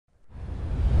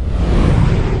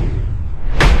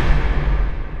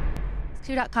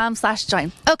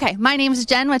statuscoup.com/join. Okay, my name is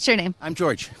Jen. What's your name? I'm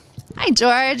George. Hi,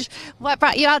 George. What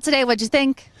brought you out today? What'd you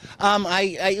think?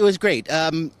 It was great.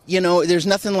 There's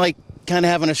nothing like kind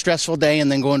of having a stressful day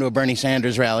and then going to a Bernie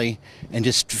Sanders rally and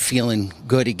just feeling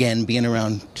good again, being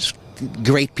around just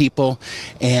great people.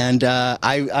 And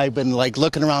I've been like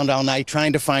looking around all night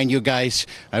trying to find you guys.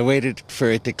 I waited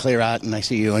for it to clear out and I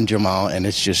see you and Jamal, and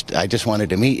I just wanted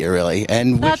to meet you, really.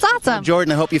 And that's awesome.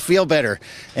 Jordan, I hope you feel better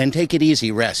and take it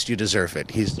easy. Rest. You deserve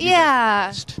it.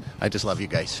 Yeah. I just love you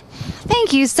guys.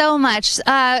 Thank you so much.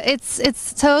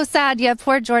 It's so sad. Yeah,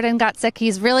 poor Jordan got sick.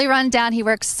 He's really run down. He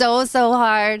works so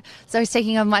hard. So he's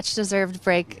taking a much deserved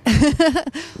break. How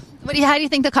do you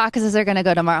think the caucuses are going to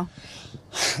go tomorrow?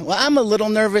 Well, I'm a little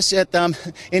nervous.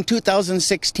 In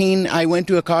 2016, I went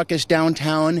to a caucus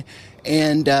downtown,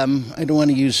 and I don't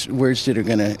want to use words that are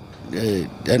going to,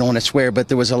 I don't want to swear, but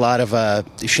there was a lot of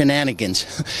shenanigans.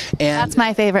 And, that's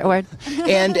my favorite word.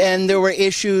 and there were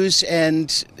issues,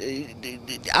 and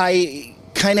I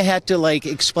kind of had to like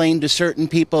explain to certain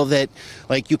people that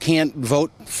like you can't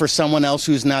vote for someone else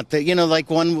who's not the, like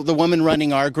the woman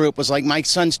running our group was like, my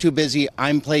son's too busy,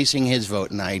 I'm placing his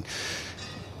vote. And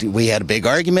we had a big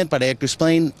argument, but I had to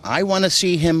explain, I want to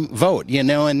see him vote,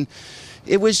 and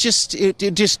it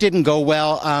just didn't go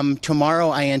well. Tomorrow,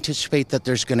 I anticipate that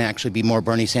there's going to actually be more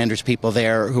Bernie Sanders people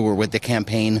there who were with the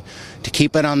campaign to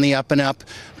keep it on the up and up.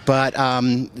 But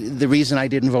the reason I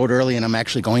didn't vote early and I'm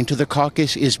actually going to the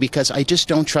caucus is because I just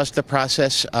don't trust the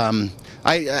process. I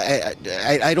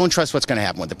don't trust what's going to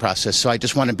happen with the process. So I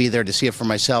just want to be there to see it for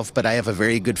myself. But I have a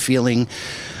very good feeling.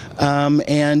 Like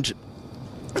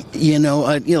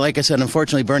I said,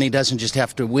 unfortunately, Bernie doesn't just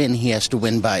have to win. He has to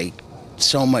win by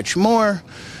so much more.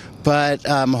 But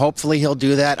hopefully he'll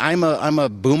do that. I'm a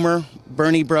boomer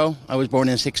Bernie bro. I was born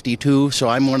in '62, so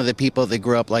I'm one of the people that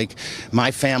grew up like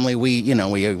my family.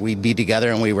 We'd be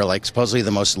together, and we were like supposedly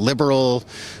the most liberal.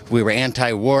 We were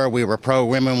anti-war. We were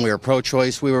pro-women. We were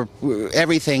pro-choice. We were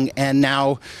everything. And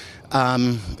now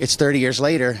it's 30 years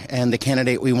later, and the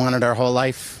candidate we wanted our whole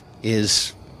life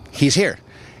he's here.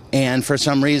 And for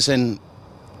some reason,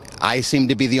 I seem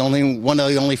to be one of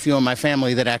the only few in my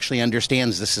family that actually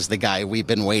understands this is the guy we've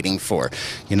been waiting for.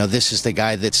 This is the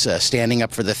guy that's standing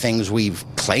up for the things we've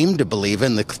claimed to believe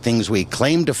in, the things we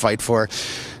claim to fight for,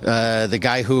 the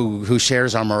guy who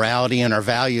shares our morality and our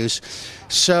values.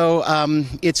 So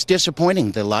it's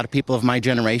disappointing that a lot of people of my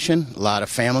generation, a lot of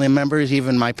family members,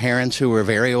 even my parents who are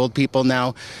very old people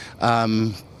now,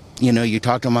 you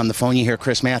talk to them on the phone, you hear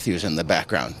Chris Matthews in the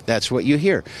background. That's what you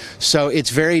hear. So it's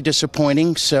very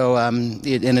disappointing. So and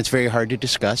it's very hard to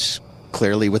discuss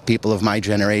clearly with people of my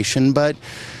generation. But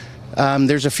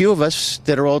there's a few of us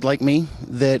that are old like me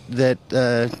that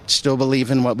still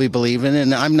believe in what we believe in.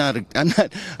 And I'm not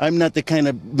the kind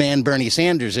of man Bernie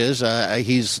Sanders is. I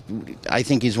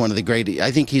think he's one of the great. I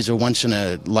think he's a once in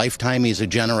a lifetime. He's a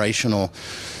generational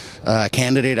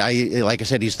candidate. Like I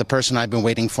said, he's the person I've been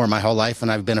waiting for my whole life,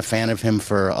 and I've been a fan of him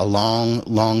for a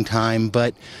long time.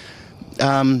 But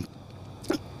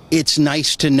it's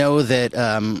nice to know that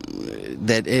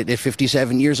at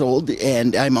 57 years old,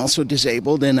 and I'm also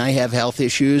disabled, and I have health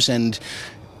issues, and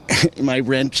my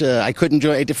rent, I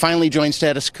finally joined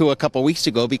Status Coup a couple weeks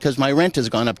ago because my rent has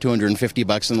gone up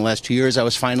 $250 in the last 2 years. I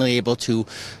was finally able to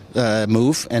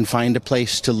move and find a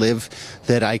place to live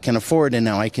that I can afford, and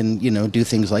now I can, do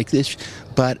things like this.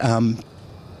 But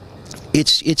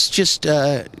it's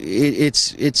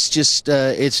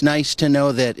nice to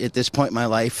know that at this point in my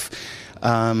life,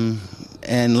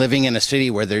 and living in a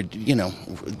city where they're,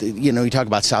 you talk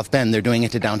about South Bend, they're doing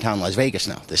it to downtown Las Vegas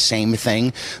now. The same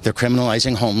thing. They're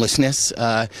criminalizing homelessness.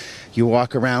 You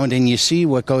walk around and you see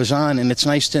what goes on, and it's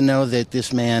nice to know that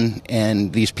this man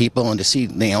and these people, and to see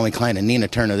Naomi Klein and Nina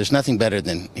Turner, there's nothing better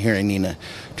than hearing Nina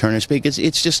Turner speak.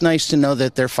 It's just nice to know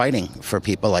that they're fighting for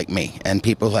people like me, and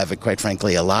people who have it, quite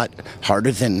frankly, a lot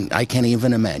harder than I can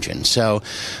even imagine. So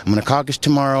I'm going to caucus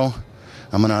tomorrow.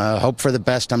 I'm going to hope for the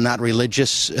best. I'm not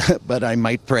religious, but I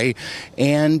might pray.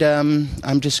 And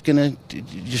I'm just going to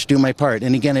do my part.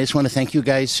 And again, I just want to thank you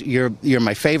guys. You're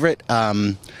my favorite.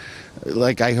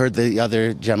 Like I heard the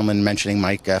other gentleman mentioning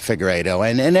Mike Figueredo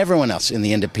and everyone else in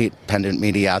the independent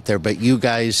media out there, but you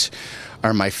guys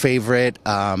are my favorite.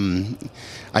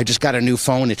 I just got a new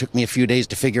phone. It took me a few days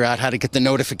to figure out how to get the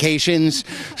notifications.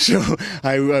 So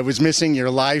I was missing your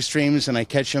live streams, and I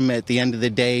catch them at the end of the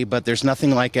day. But there's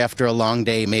nothing like after a long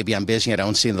day, maybe I'm busy, I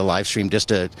don't see the live stream, just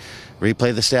to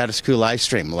replay the Status Coup live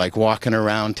stream, like walking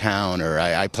around town, or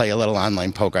I play a little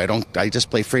online poker. I just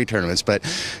play free tournaments, but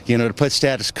to put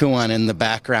Status Coup on in the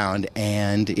background,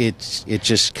 and it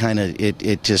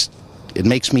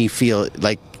makes me feel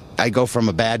like I go from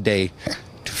a bad day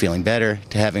to feeling better,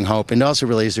 to having hope, and also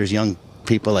realize there's young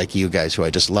people like you guys who I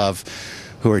just love,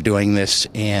 who are doing this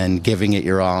and giving it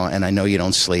your all. And I know you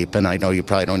don't sleep, and I know you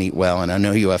probably don't eat well, and I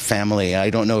know you have family.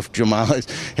 I don't know if Jamal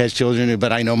has children,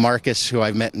 but I know Marcus, who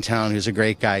I've met in town, who's a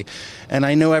great guy, and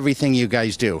I know everything you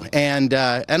guys do. And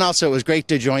also, it was great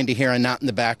to join to hear Anat in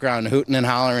the background hooting and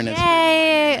hollering. Yay!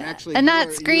 And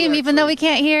not scream, even though we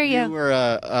can't hear you. You were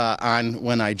on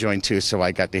when I joined too, so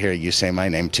I got to hear you say my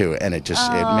name too, and it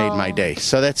made my day.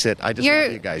 So that's it. I just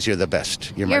love you guys. You're the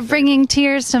best. You're bringing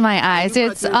tears to my eyes.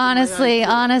 It's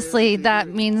honestly, that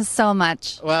means so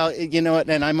much. Well, you know what,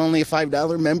 and I'm only a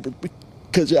 $5 member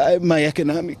because my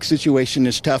economic situation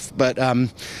is tough, but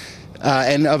and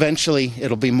eventually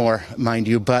it'll be more, mind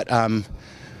you. But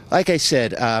like I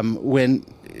said,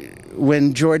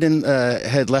 when Jordan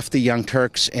had left the Young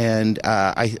Turks, and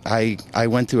I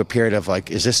went through a period of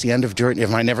like, is this the end of Jordan?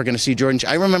 Am I never going to see Jordan?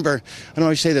 I remember, I don't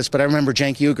always say this, but I remember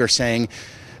Cenk Uygur saying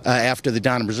after the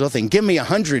Donna Brazil thing, give me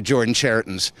 100 Jordan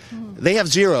Sheritons. They have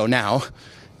 0 now.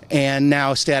 And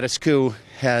now Status Coup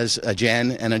has a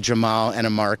Jen and a Jamal and a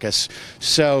Marcus.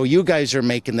 So you guys are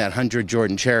making that 100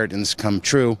 Jordan Sheritons come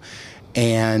true.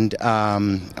 And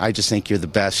I just think you're the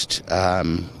best.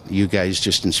 You guys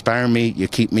just inspire me. You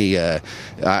keep me.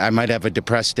 I might have a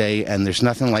depressed day, and there's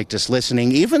nothing like just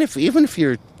listening, even if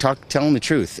you're telling the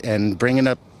truth and bringing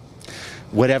up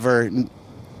whatever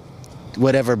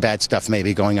bad stuff may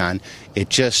be going on.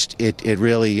 It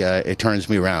really turns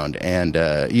me around.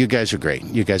 And you guys are great.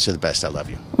 You guys are the best. I love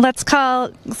you.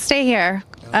 Stay here.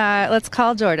 Let's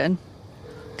call Jordan.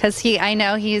 Because I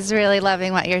know he's really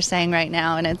loving what you're saying right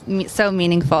now, and it's so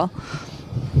meaningful.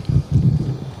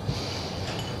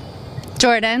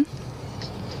 Jordan?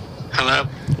 Hello?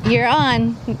 You're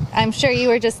on. I'm sure you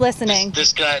were just listening.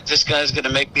 This guy's gonna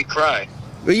make me cry.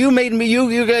 Well,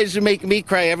 you guys make me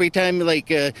cry every time. Like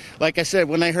I said,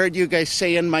 when I heard you guys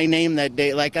saying my name that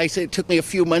day, like I said, it took me a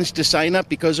few months to sign up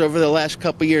because over the last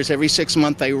couple of years, every 6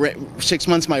 months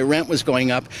my rent was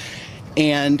going up.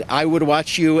 And I would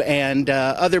watch you, and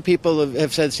other people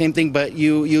have said the same thing, but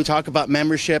you talk about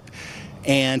membership,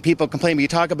 and people complain, but you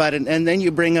talk about it, and then you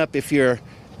bring up if you're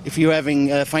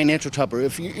having financial trouble,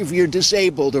 if you're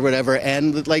disabled or whatever,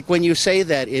 and like when you say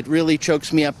that, it really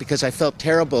chokes me up because I felt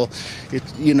terrible,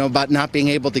 about not being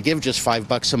able to give just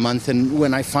 $5 a month, and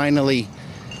when I finally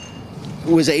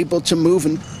was able to move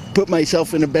and put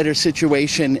myself in a better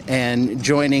situation, and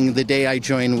joining the day I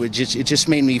joined, it just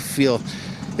made me feel.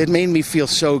 It made me feel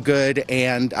so good,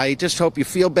 and I just hope you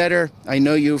feel better. I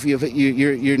know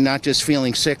you're not just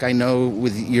feeling sick. I know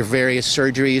with your various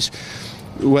surgeries,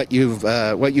 what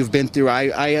you've been through.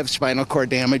 I have spinal cord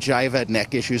damage. I've had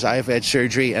neck issues. I've had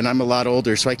surgery, and I'm a lot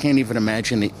older, so I can't even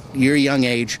imagine your young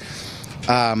age.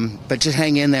 But just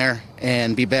hang in there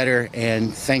and be better.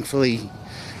 And thankfully,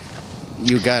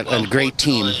 you got a great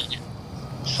team.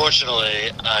 Fortunately,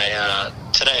 I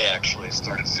today actually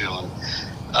started feeling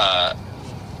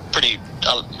pretty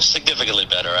significantly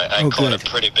better. I caught a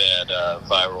pretty bad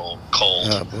viral cold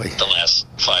the last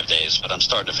 5 days, but I'm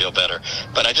starting to feel better.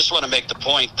 But I just want to make the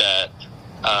point that,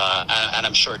 and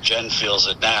I'm sure Jen feels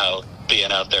it now,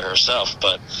 being out there herself,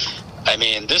 but I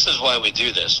mean, this is why we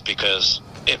do this, because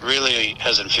it really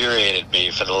has infuriated me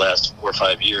for the last 4 or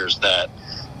 5 years that,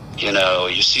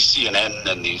 you see CNN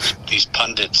and these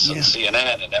pundits on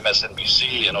CNN and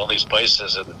MSNBC and all these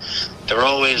places, and they're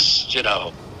always,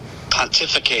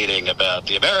 pontificating about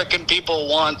the American people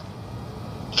want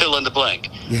fill in the blank.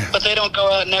 Yeah. But they don't go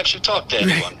out and actually talk to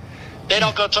anyone. They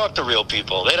don't go talk to real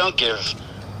people. They don't give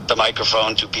the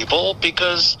microphone to people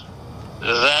because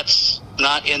that's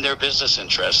not in their business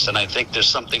interests. And I think there's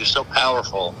something so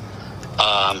powerful.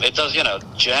 It does,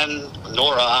 Jen,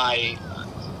 Nora,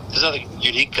 there's nothing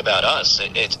unique about us.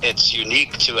 It's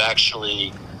unique to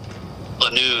actually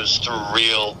the news through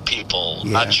real people,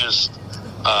 not just,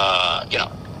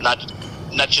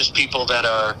 not just people that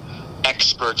are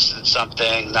experts in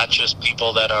something, not just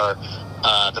people that are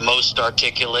the most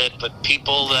articulate, but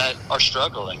people that are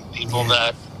struggling, people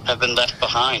that have been left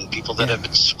behind, people that have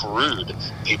been screwed,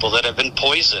 people that have been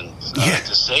poisoned,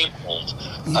 disabled,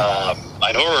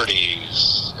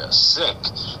 minorities, sick.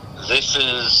 This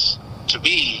is, to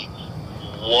me,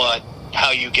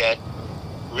 how you get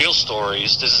real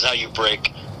stories. This is how you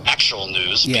break actual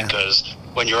news, because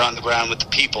when you're on the ground with the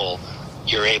people,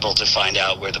 you're able to find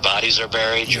out where the bodies are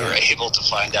buried. You're able to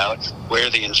find out where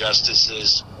the injustice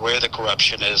is, where the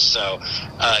corruption is. So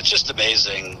it's just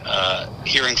amazing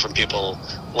hearing from people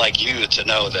like you to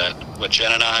know that what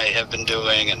Jen and I have been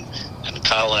doing, and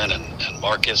Colin and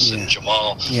Marcus and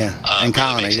Jamal. And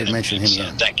Colin, I didn't mention him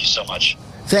yet. Thank you so much.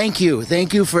 Thank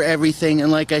you for everything. And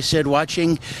like I said,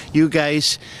 watching you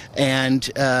guys and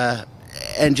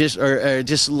just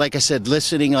like I said,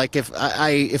 listening. Like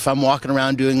if I'm walking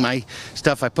around doing my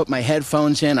stuff, I put my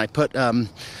headphones in. I put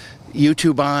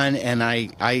YouTube on, and I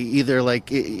either like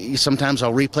sometimes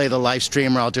I'll replay the live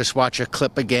stream, or I'll just watch a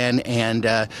clip again. And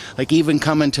like even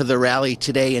coming to the rally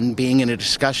today and being in a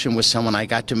discussion with someone, I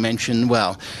got to mention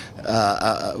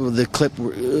the clip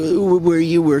where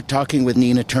you were talking with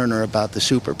Nina Turner about the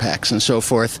super PACs and so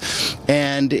forth,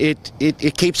 and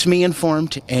it keeps me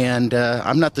informed. And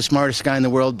I'm not the smartest guy in the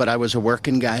world, but I was a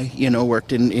working guy,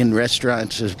 worked in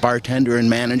restaurants as bartender and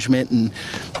management, and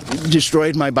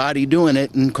destroyed my body doing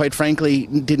it, and quite frankly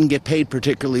didn't get paid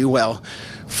particularly well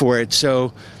for it.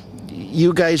 So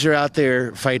you guys are out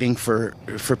there fighting for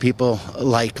people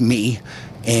like me.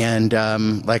 And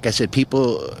like I said,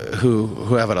 people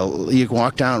who have you can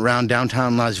walk around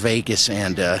downtown Las Vegas,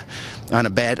 and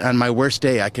on my worst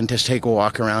day, I can just take a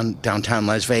walk around downtown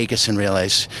Las Vegas and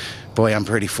realize, boy, I'm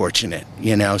pretty fortunate,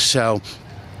 So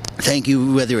thank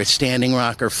you, whether it's Standing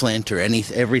Rock or Flint or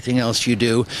everything else you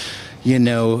do.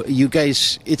 You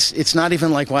guys, it's not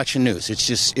even like watching news. It's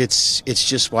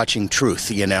just watching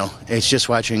truth. It's just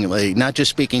watching, like, not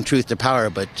just speaking truth to power,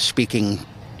 but speaking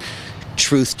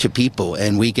truth to people,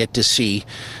 and we get to see.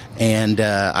 And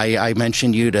I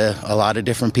mentioned you to a lot of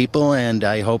different people, and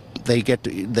I hope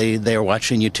they're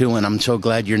watching you too. And I'm so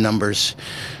glad your numbers,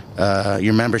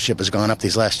 your membership has gone up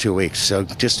these last 2 weeks. So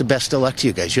just the best of luck to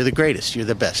you guys. You're the greatest. You're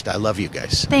the best. I love you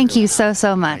guys. Thank you so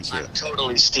much. I'm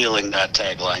totally stealing that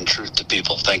tagline, truth to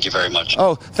people. Thank you very much.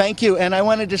 Oh, thank you. And I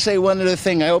wanted to say one other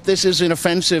thing. I hope this isn't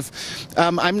offensive.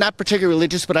 I'm not particularly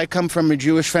religious, but I come from a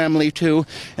Jewish family too.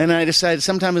 And I decided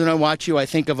sometimes when I watch you, I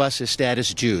think of us as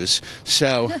status Jews.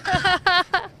 So.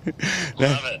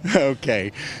 Love it.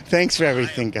 Okay. Thanks for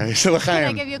everything, guys. Can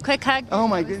I give you a quick hug? Oh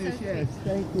my goodness, yes.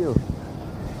 Thank you.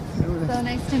 So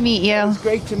nice to meet you. It was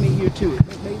great to meet you too.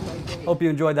 It made my day. Hope you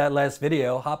enjoyed that last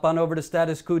video. Hop on over to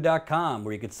statuscoup.com,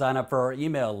 where you can sign up for our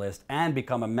email list and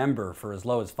become a member for as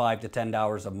low as $5 to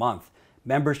 $10 a month.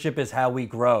 Membership is how we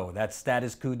grow. That's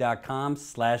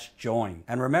statuscoup.com/join.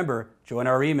 And remember, join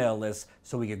our email list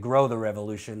so we can grow the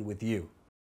revolution with you.